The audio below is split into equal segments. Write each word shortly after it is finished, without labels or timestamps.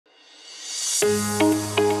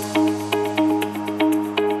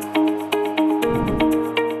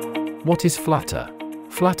What is Flutter?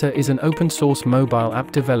 Flutter is an open-source mobile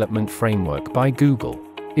app development framework by Google.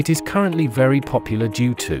 It is currently very popular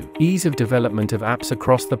due to ease of development of apps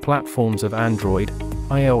across the platforms of Android,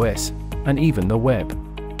 iOS, and even the web.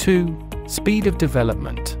 2. Speed of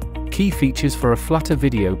development. Key features for a Flutter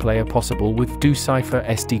video player possible with VdoCipher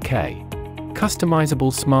SDK.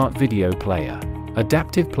 Customizable smart video player.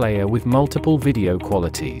 Adaptive player with multiple video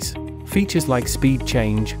qualities. Features like speed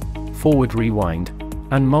change, forward rewind,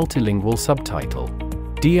 and multilingual subtitle.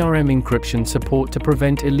 DRM encryption support to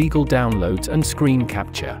prevent illegal downloads and screen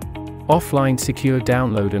capture. Offline secure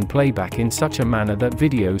download and playback in such a manner that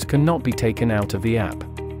videos cannot be taken out of the app.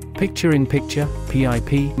 Picture-in-picture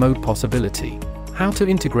 (PIP) mode possibility. How to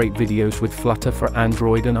integrate videos with Flutter for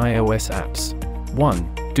Android and iOS apps.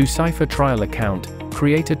 1. VdoCipher trial account.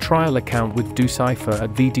 Create a trial account with VdoCipher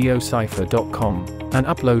at VdoCipher.com and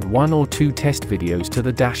upload 1 or 2 test videos to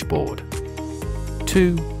the dashboard.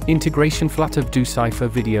 2. Integration Flutter VdoCipher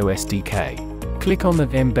Video SDK. Click on the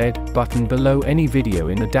Embed button below any video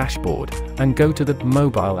in the dashboard, and go to the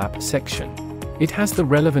Mobile App section. It has the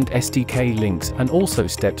relevant SDK links and also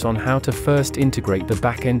steps on how to first integrate the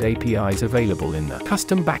backend APIs available in the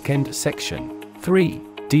Custom Backend section. 3.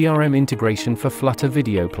 DRM integration for Flutter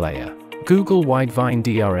Video Player. Google Widevine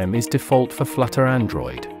DRM is default for Flutter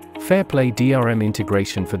Android. Fairplay DRM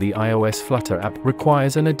integration for the iOS Flutter app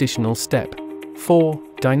requires an additional step. 4.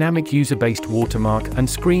 Dynamic user-based watermark and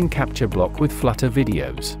screen capture block with Flutter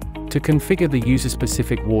videos. To configure the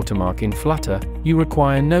user-specific watermark in Flutter, you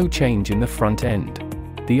require no change in the front end.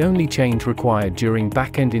 The only change required during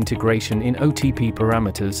backend integration in OTP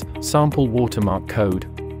parameters, sample watermark code.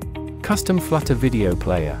 Custom Flutter video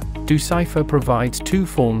player. VdoCipher provides 2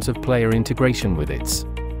 forms of player integration with its.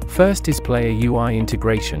 First is player UI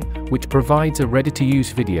integration, which provides a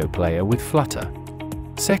ready-to-use video player with Flutter.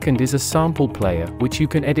 Second is a sample player, which you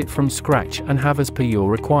can edit from scratch and have as per your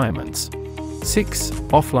requirements. 6.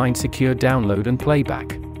 Offline secure download and playback.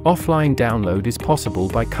 Offline download is possible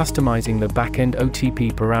by customizing the backend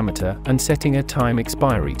OTP parameter and setting a time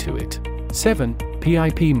expiry to it. 7.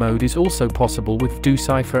 PIP mode is also possible with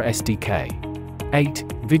VdoCipher SDK. 8.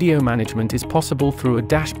 Video management is possible through a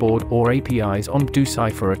dashboard or APIs on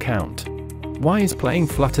VdoCipher account. Why is playing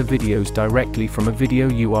Flutter videos directly from a video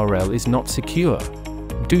URL is not secure?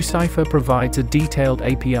 VdoCipher provides a detailed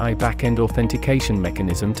API backend authentication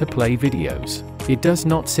mechanism to play videos. It does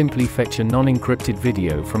not simply fetch a non-encrypted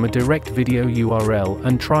video from a direct video URL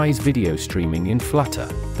and tries video streaming in Flutter.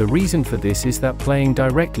 The reason for this is that playing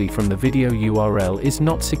directly from the video URL is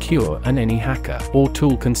not secure, and any hacker or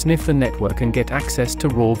tool can sniff the network and get access to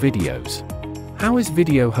raw videos. How is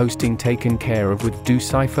video hosting taken care of with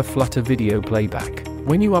VdoCipher Flutter video playback?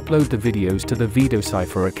 When you upload the videos to the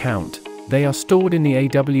VdoCipher account, they are stored in the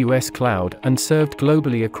AWS cloud and served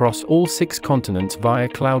globally across all 6 continents via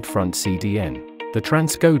CloudFront CDN. The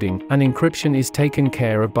transcoding and encryption is taken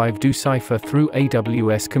care of by VdoCipher through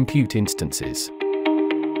AWS compute instances.